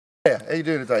Yeah, how you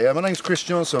doing today? My name's Chris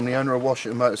Johnson. I'm the owner of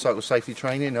Washington Motorcycle Safety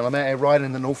Training, and I'm out here riding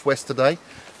in the northwest today.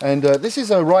 And this is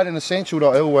a riding essential that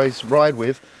I always ride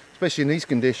with, especially in these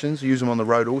conditions. I use them on the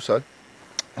road also.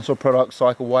 So product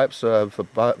cycle wipes for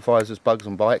visors, bugs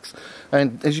and bikes.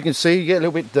 And as you can see, you get a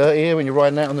little bit dirty here when you're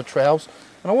riding out on the trails.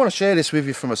 And I want to share this with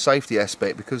you from a safety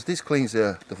aspect because this cleans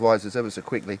the visors ever so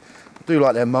quickly. I do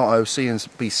like their motto, see and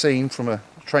be seen, from a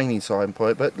training side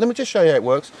point. But let me just show you how it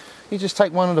works. You just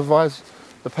take one of the visors.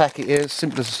 The packet here is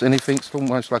simple as anything. It's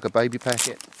almost like a baby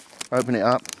packet. Open it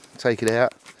up, take it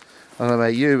out. I don't know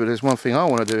about you, but there's one thing I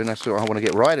want to do, and that's what I want to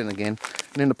get riding again.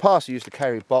 And in the past, I used to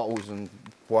carry bottles and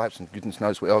wipes and goodness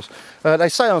knows what else. They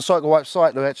say on Cycle Wipe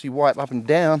site to actually wipe up and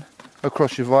down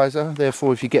across your visor.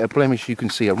 Therefore, if you get a blemish, you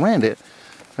can see around it,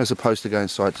 as opposed to going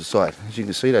side to side. As you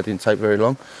can see, that didn't take very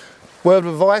long. Word of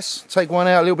advice: take one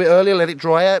out a little bit earlier, let it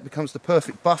dry out. It becomes the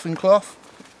perfect buffing cloth.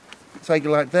 Take it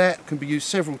like that. Can be used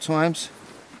several times.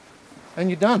 And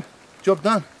you're done. Job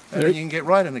done. And then you can get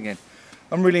riding again.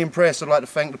 I'm really impressed. I'd like to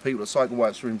thank the people at Cycle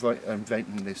Wipes for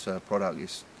inventing this product.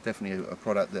 It's definitely a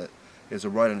product that is a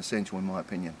riding essential in my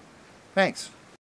opinion. Thanks.